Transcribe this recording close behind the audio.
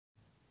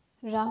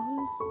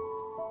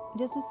राहुल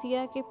जैसे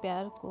सिया के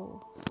प्यार को,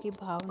 उसकी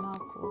भावनाओं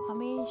को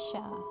हमेशा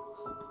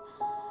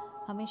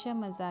हमेशा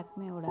मजाक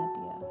में उड़ा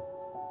दिया,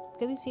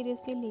 कभी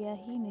सीरियसली लिया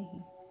ही नहीं।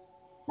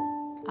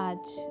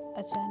 आज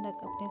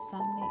अचानक अपने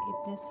सामने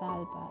इतने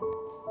साल बाद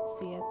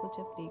सिया को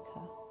जब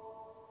देखा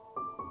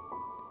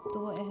तो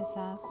वो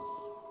एहसास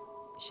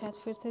शायद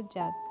फिर से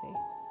जाग गए।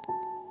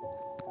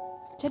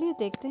 चलिए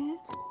देखते हैं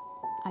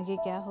आगे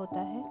क्या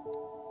होता है।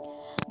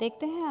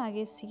 देखते हैं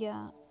आगे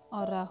सिया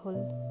और राहुल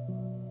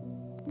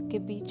के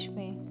बीच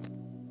में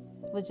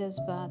वो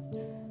जज्बात,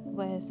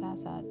 वो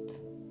एहसासात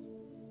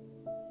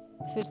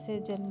फिर से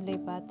जन्म ले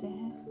पाते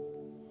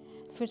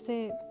हैं। फिर से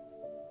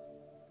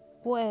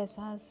वो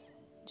एहसास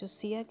जो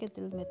सिया के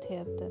दिल में थे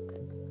अब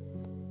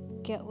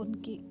तक, क्या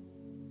उनकी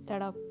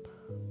तड़प,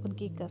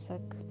 उनकी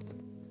कसक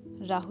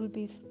राहुल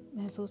भी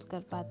महसूस कर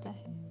पाता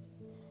है?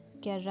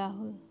 क्या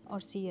राहुल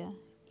और सिया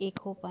एक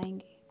हो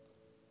पाएंगे?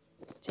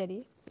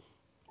 चलिए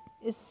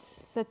इस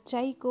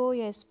सच्चाई को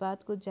या इस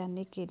बात को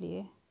जानने के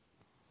लिए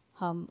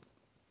हम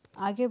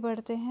आगे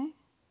बढ़ते हैं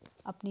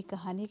अपनी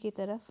कहानी की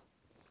तरफ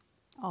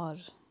और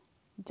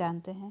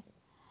जानते हैं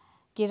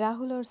कि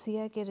राहुल और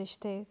सिया के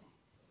रिश्ते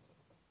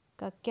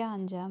का क्या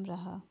अंजाम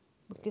रहा,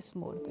 वो किस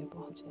मोड़ पे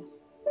पहुंचे।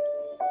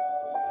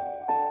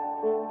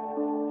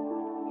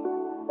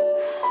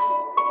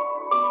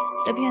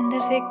 तभी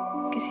अंदर से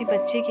किसी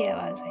बच्चे की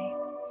आवाज़ आई,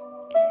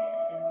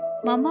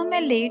 मामा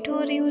मैं लेट हो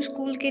रही हूँ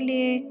स्कूल के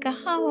लिए,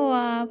 कहाँ हो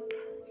आप?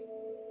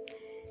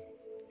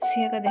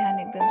 सिया का ध्यान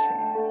एकदम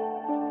से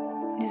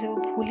जैसे वो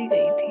भूल ही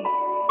गई थी।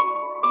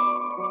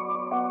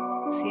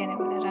 सिया ने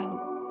बोला,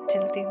 राहुल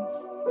चलती हूँ।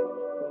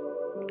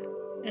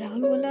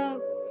 राहुल बोला,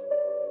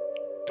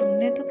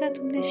 तुमने तो कहा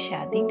तुमने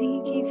शादी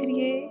नहीं की, फिर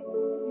ये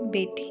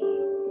बेटी?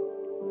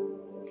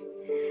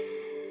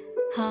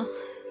 हाँ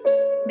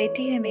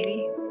बेटी है मेरी,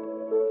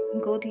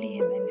 गोद ली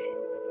है मैंने।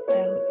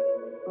 Rahul,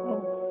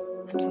 oh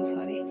I am so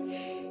sorry.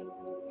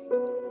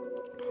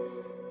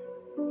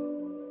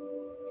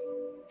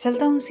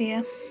 चलता हूँ सिया,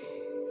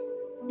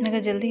 मैं कहा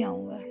जल्दी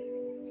आऊँगा।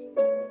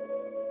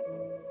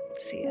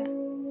 सिया,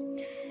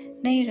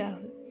 नहीं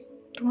राहुल,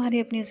 तुम्हारी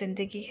अपनी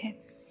जिंदगी है,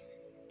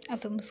 अब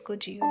तुम उसको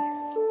जियो।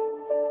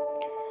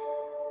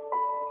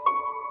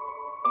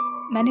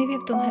 मैंने भी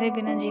अब तुम्हारे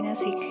बिना जीना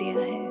सीख लिया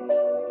है,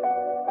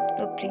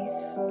 तो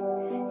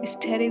प्लीज इस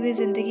ठहरी हुई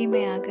जिंदगी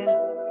में आकर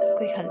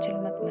कोई हलचल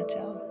मत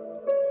मचाओ।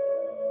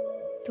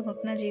 तुम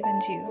अपना जीवन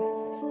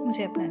जियो,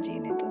 मुझे अपना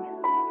जीने दो।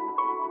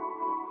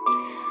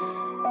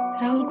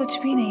 राहुल कुछ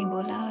भी नहीं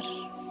बोला और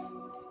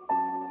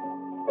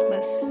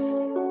बस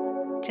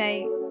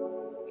चाय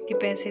के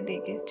पैसे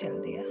देके चल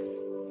दिया।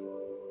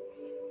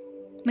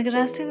 मगर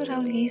रास्ते में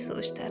राहुल यही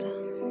सोचता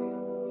रहा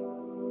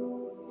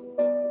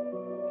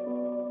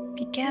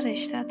कि क्या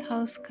रिश्ता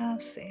था उसका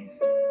उससे।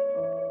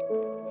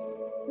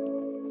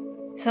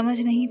 समझ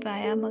नहीं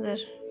पाया, मगर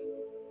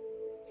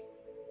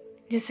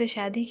जिससे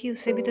शादी की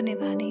उससे भी तो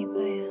निभा नहीं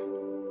पाया,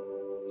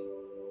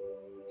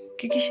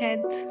 क्योंकि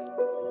शायद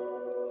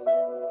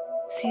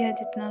सिया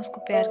जितना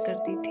उसको प्यार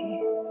करती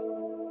थी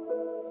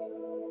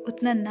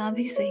उतना ना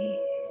भी सही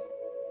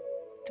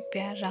तो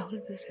प्यार राहुल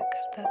भी उसे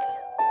करता था।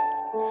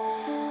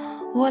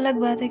 वो अलग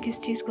बात है कि इस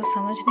चीज को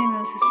समझने में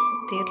उसे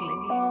देर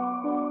लगी।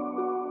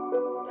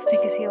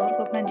 उसने किसी और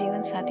को अपना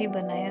जीवन साथी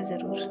बनाया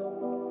जरूर,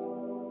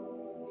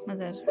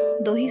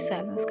 मगर 2 ही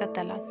साल में उसका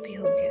तलाक भी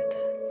हो गया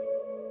था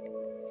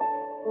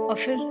और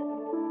फिर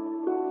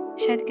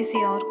शायद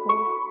किसी और को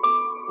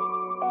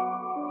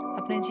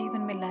अपने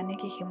जीवन में लाने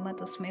की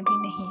हिम्मत उसमें भी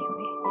नहीं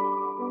हुई।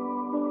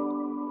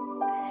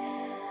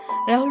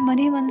 राहुल मन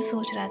ही मन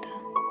सोच रहा था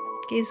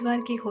कि इस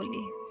बार की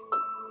होली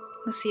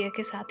वो सिया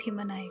के साथ ही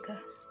मनाएगा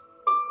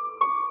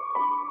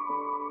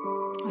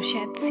और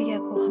शायद सिया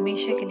को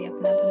हमेशा के लिए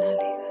अपना बना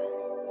लेगा।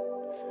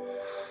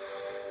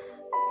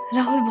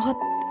 राहुल बहुत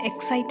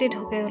एक्साइटेड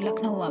हो गए और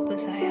लखनऊ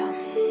वापस आया।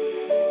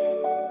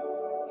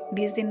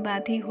 20 दिन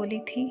बाद ही होली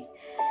थी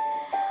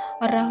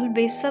और राहुल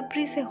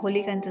बेसब्री से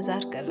होली का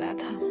इंतजार कर रहा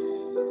था।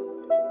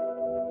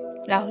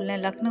 राहुल ने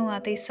लखनऊ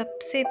आते ही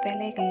सबसे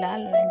पहले एक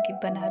लाल रंग की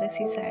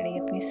बनारसी साड़ी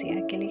अपनी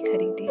सिया के लिए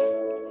खरीदी।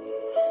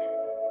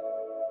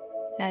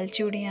 लाल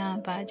चूड़ियां,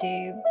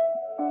 बाजे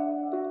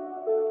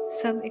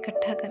सब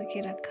इकट्ठा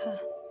करके रखा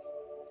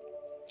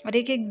और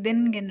एक एक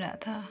दिन गिन रहा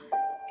था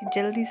कि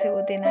जल्दी से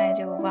वो दिन आए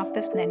जब वो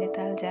वापस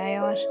नैनीताल जाए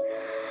और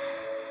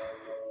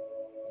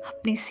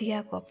अपनी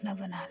सिया को अपना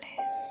बना ले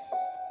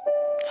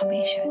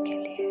हमेशा के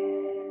लिए।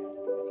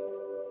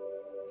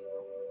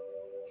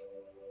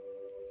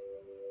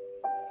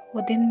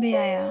 वो दिन भी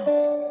आया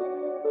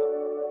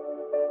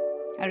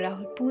और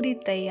राहुल पूरी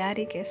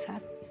तैयारी के साथ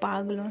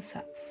पागलों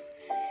सा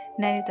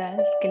नैनीताल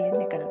के लिए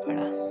निकल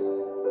पड़ा।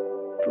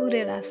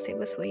 पूरे रास्ते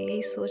बस वो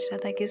यही सोच रहा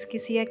था कि उसकी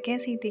सिया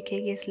कैसी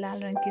दिखेगी इस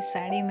लाल रंग की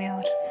साड़ी में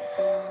और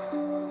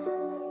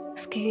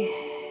उसके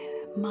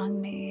मांग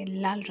में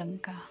लाल रंग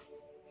का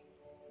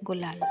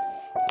गुलाल।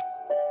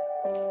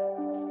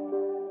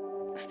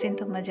 उस दिन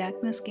तो मजाक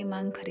में उसकी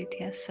मांग भरी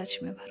थी, आज सच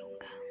में भरूंगा।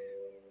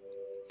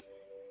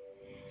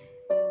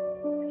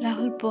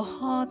 राहुल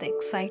बहुत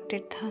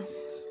एक्साइटेड था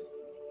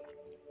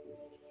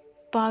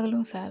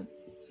पागलों सा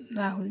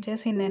राहुल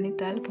जैसे ही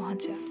नैनीताल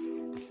पहुंचा,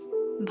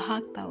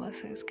 भागता हुआ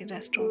से उसके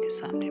रेस्टोरेंट के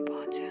सामने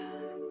पहुंचा,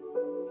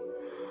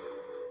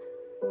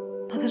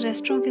 मगर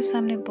रेस्टोरेंट के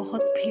सामने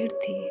बहुत भीड़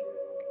थी।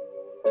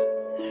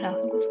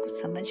 राहुल को कुछ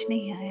समझ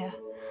नहीं आया।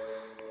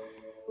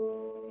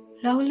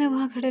 राहुल ने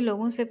वहां खड़े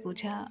लोगों से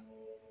पूछा,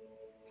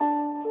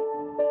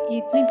 ये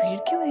इतनी भीड़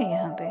क्यों है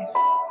यहाँ पे?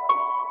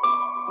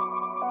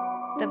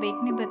 तब एक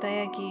ने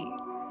बताया कि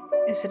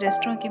इस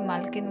रेस्टोरेंट की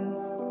मालकिन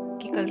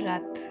की कल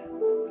रात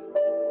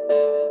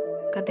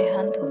का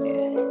देहांत हो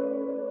गया है।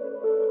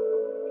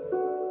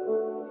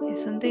 ये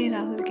सुनते ही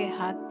राहुल के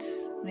हाथ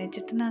में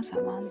जितना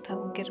सामान था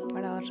वो गिर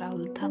पड़ा और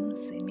राहुल धम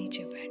से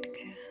नीचे बैठ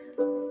गया।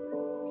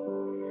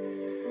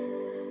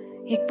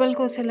 एक पल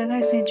को उसे लगा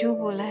इसने जो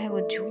बोला है वो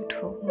झूठ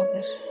हो,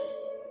 मगर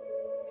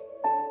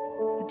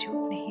वो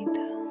झूठ नहीं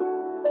था।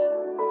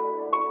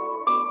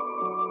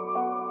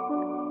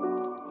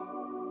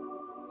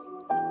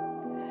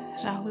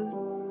 राहुल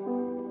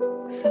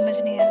समझ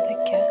नहीं आ रहा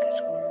था क्या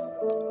करूं।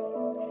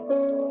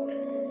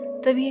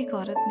 तभी एक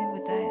औरत ने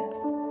बताया,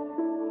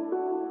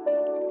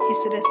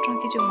 इस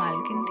रेस्टोरेंट की जो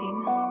मालकिन थी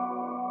ना,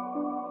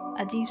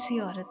 अजीब सी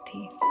औरत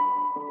थी।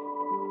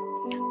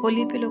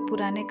 होली पे लोग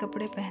पुराने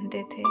कपड़े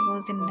पहनते थे, वो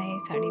उस दिन नई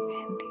साड़ी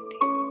पहनती थी।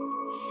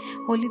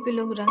 होली पे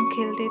लोग रंग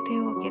खेलते थे,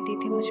 वो कहती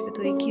थी मुझ पे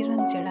तो एक ही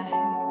रंग चढ़ा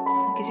है,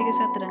 किसी के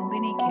साथ रंग भी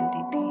नहीं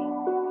खेलती थी।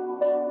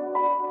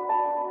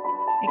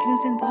 लेकिन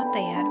उस दिन बहुत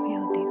तैयार भी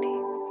होती थी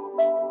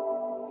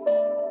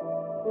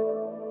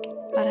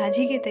और आज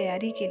ही की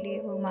तैयारी के लिए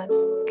वो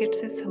मार्केट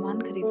से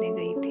सामान खरीदने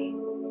गई थी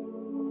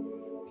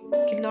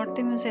कि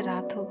लौटते में उसे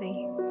रात हो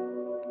गई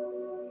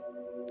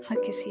और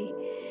किसी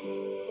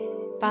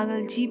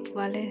पागल जीप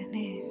वाले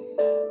ने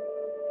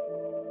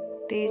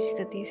तेज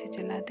गति से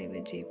चलाते हुए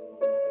जीप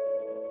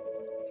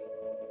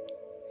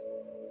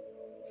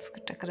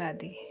उसको टकरा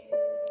दी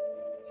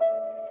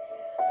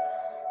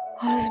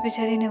और उस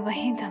बेचारी ने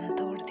वहीं दम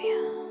तोड़ दिया।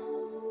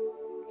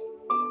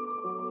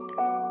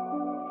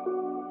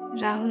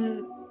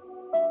 राहुल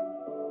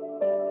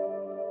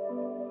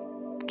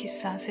की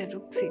सांसें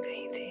रुक सी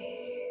गई थी।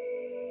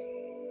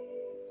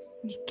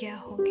 ये क्या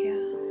हो गया?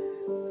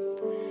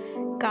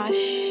 काश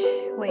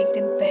वो एक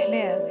दिन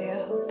पहले आ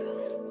गया होता,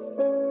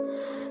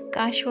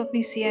 काश वो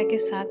अपनी सिया के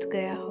साथ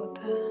गया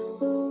होता,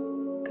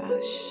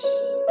 काश।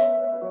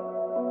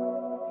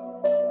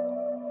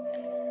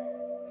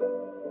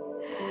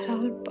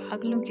 राहुल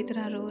पागलों की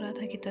तरह रो रहा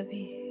था कि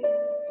तभी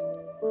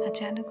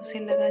अचानक उसे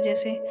लगा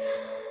जैसे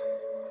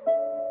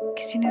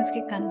किसी ने उसके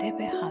कंधे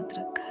पे हाथ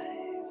रखा है।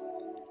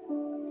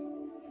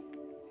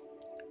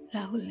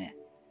 राहुल ने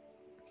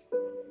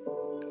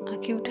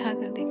आंखें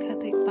उठाकर देखा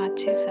तो एक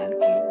 5-6 साल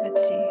की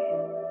बच्ची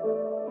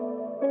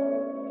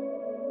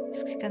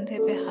उसके कंधे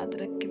पे हाथ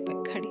रख के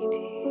खड़ी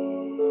थी।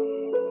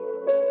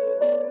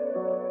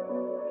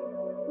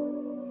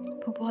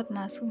 वो बहुत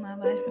मासूम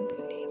आवाज में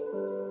बोली,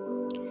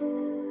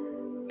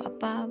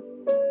 पापा,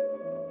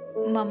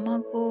 मम्मा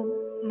को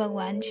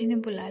भगवान जी ने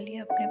बुला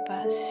लिया अपने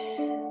पास।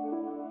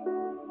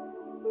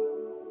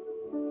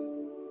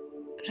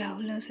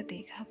 राहुल ने उसे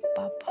देखा,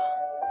 पापा।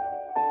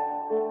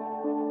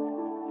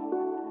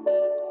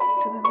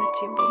 तो वो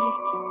बच्ची बोली,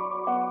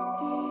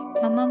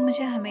 मम्मा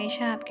मुझे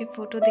हमेशा आपकी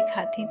फोटो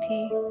दिखाती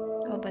थी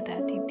और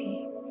बताती थी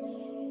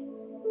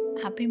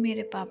आप ही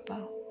मेरे पापा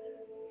हो,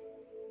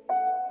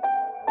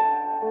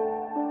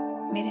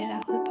 मेरे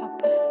राहुल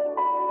पापा।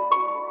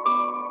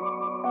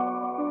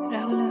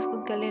 राहुल ने उसको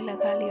गले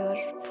लगा लिया और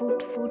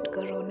फूट फूट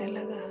कर रोने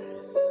लगा।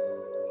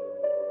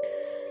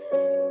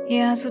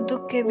 ये आंसू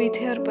दुख के भी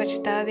थे और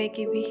पछतावे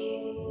के भी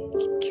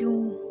कि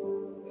क्यों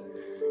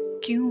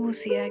वो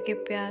सिया के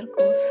प्यार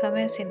को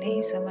समय से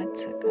नहीं समझ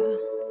सका।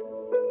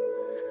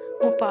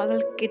 वो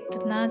पागल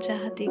कितना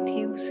चाहती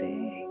थी उसे,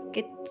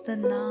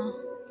 कितना।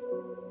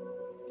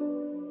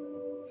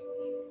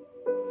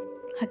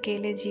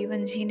 अकेले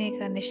जीवन जीने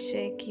का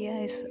निश्चय किया,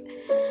 इस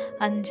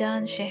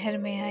अनजान शहर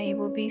में आई,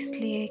 वो भी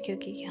इसलिए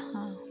क्योंकि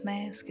यहाँ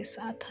मैं उसके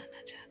साथ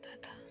आना चाहता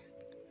था।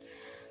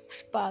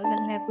 उस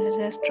पागल ने अपने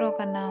रेस्टोरेंट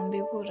का नाम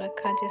भी वो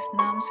रखा जिस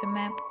नाम से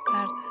मैं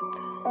पुकारता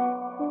था,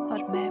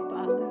 और मैं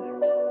पागल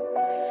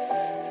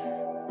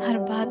हर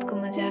बात को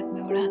मजाक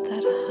में उड़ाता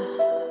रहा।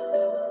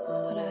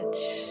 और आज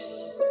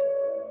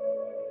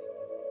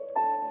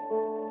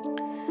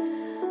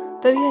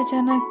तभी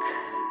अचानक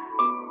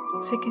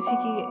से किसी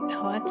की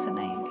आवाज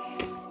सुनाई दी।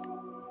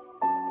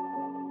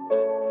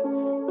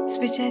 इस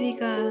बेचारी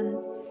का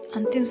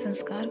अंतिम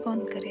संस्कार कौन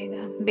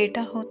करेगा?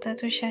 बेटा होता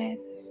तो शायद।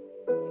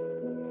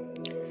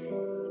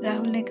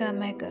 राहुल ने कहा,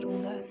 मैं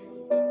करूंगा,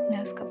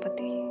 मैं उसका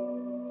पति।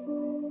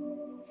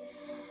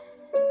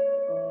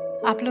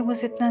 आप लोग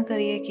बस इतना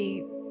करिए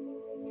कि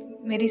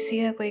मेरी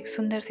सिया को एक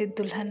सुंदर सी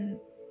दुल्हन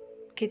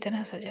की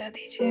तरह सजा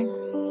दीजिए।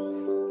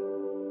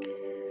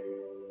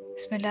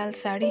 इसमें लाल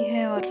साड़ी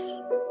है और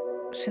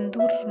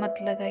सिंदूर मत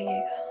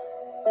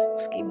लगाइएगा,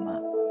 उसकी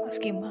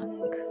मांग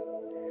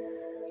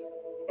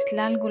इस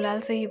लाल गुलाल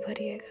से ही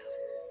भरिएगा।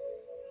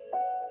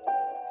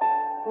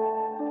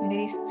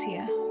 मेरी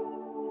सिया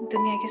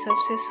दुनिया की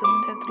सबसे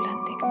सुंदर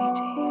दुल्हन दिखनी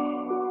चाहिए।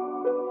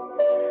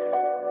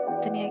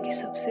 दुनिया की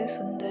सबसे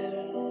सुंदर,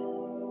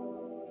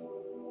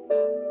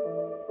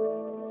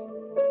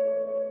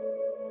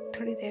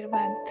 थोड़ी देर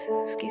बाद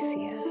उसकी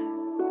सिया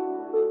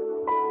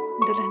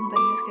दुल्हन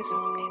बनी उसके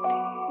सामने थी।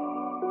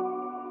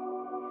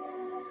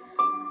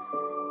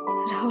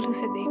 राहुल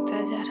उसे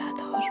देखता जा रहा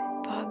था और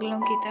पागलों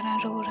की तरह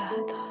रो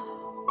रहा था।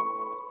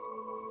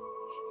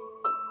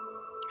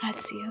 आज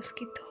सिया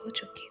उसकी तो हो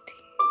चुकी थी,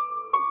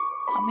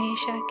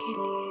 हमेशा के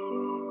लिए।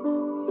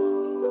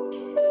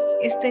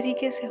 इस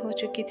तरीके से हो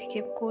चुकी थी कि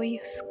अब कोई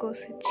उसको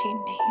उसे छीन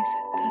नहीं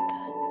सकता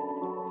था।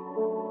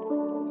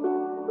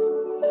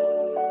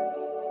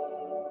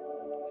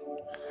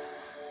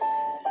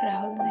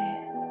 राहुल ने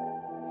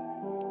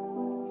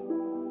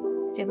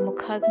जब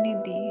मुखाग्नि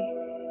दी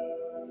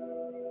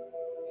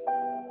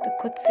तो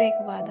खुद से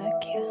एक वादा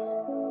किया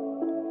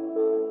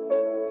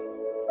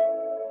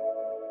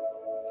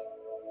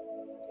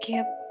कि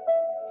अब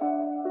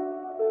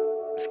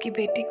उसकी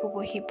बेटी को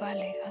वो ही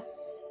पालेगा,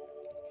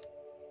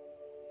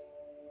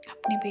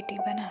 अपनी बेटी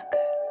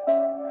बनाकर,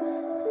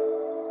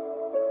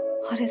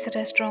 और इस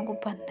रेस्टोरेंट को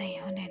बंद नहीं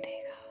होने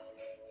देगा।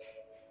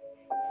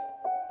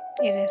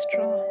 ये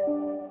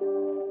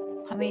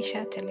रेस्टोरेंट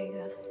हमेशा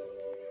चलेगा,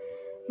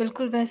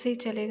 बिल्कुल वैसे ही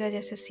चलेगा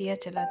जैसे सिया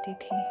चलाती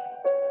थी,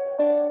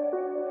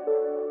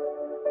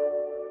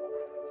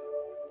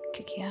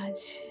 क्योंकि आज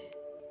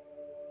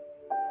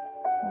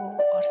वो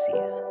और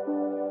सिया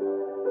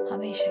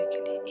हमेशा के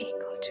लिए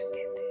एक हो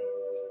चुके थे,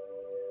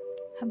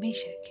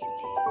 हमेशा के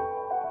लिए।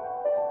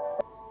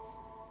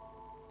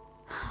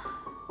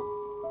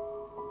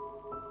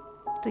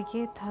 तो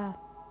ये था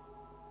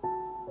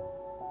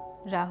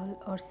राहुल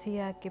और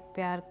सिया के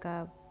प्यार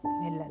का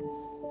मिलन।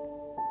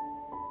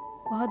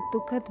 बहुत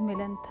दुखद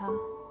मिलन था,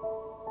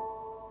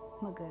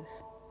 मगर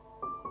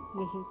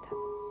यही था।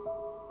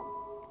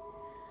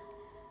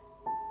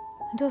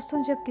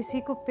 दोस्तों, जब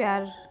किसी को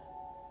प्यार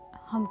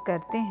हम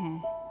करते हैं,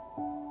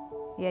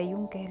 या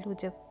यूं कह लो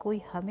जब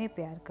कोई हमें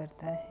प्यार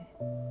करता है,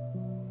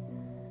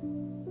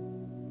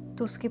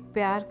 तो उसके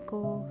प्यार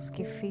को,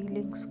 उसकी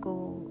फीलिंग्स को,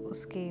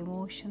 उसके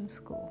इमोशंस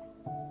को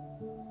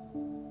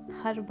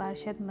हर बार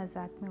शायद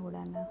मजाक में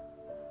उड़ाना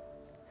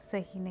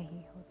सही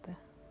नहीं होता।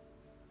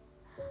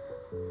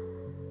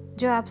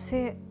 जो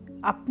आपसे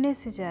अपने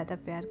से ज़्यादा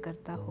प्यार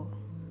करता हो,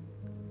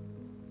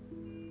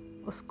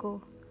 उसको,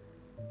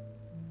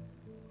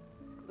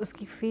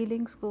 उसकी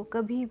फीलिंग्स को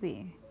कभी भी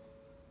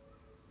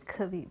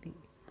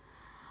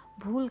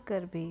भूल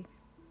कर भी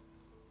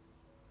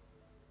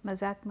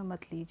मजाक में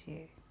मत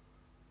लीजिए,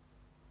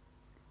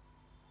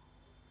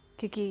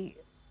 क्योंकि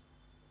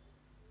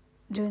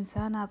जो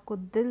इंसान आपको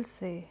दिल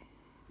से,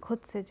 खुद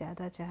से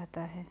ज़्यादा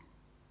चाहता है,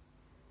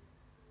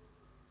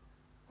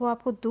 वो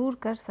आपको दूर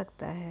कर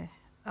सकता है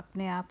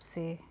अपने आप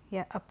से,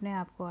 या अपने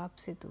आप को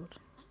आपसे दूर,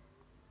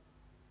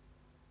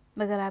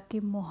 मगर आपकी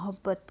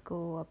मोहब्बत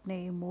को,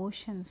 अपने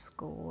इमोशंस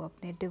को,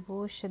 अपने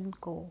डिवोशन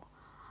को,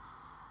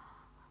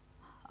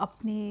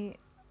 अपनी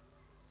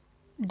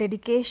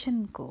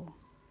डेडिकेशन को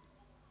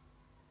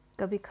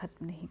कभी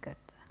ख़त्म नहीं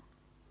करता।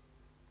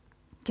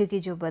 क्योंकि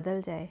जो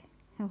बदल जाए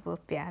वो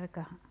प्यार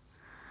कहाँ।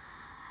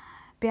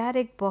 प्यार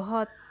एक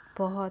बहुत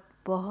बहुत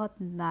बहुत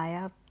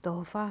नायाब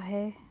तोहफ़ा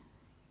है,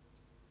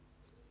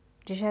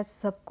 जो शायद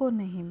सबको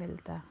नहीं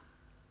मिलता,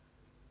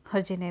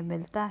 और जिन्हें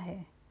मिलता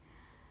है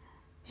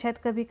शायद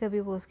कभी कभी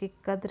वो उसकी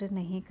कद्र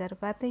नहीं कर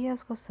पाते या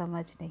उसको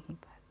समझ नहीं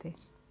पाते।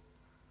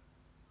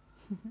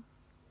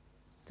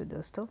 तो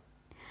दोस्तों,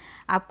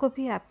 आपको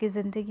भी आपकी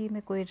ज़िंदगी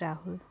में कोई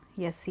राहुल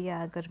या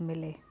सिया अगर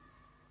मिले,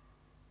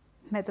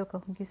 मैं तो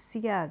कहूँगी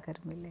सिया अगर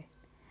मिले,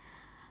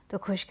 तो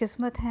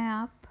खुशकिस्मत हैं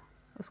आप।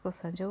 उसको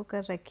संजो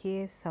कर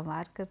रखिए,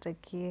 संवार कर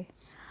रखिए,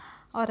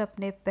 और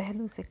अपने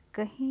पहलू से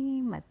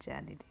कहीं मत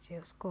जाने दीजिए।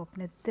 उसको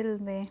अपने दिल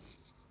में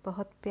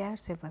बहुत प्यार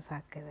से बसा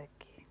कर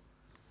रखिए।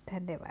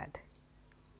 धन्यवाद।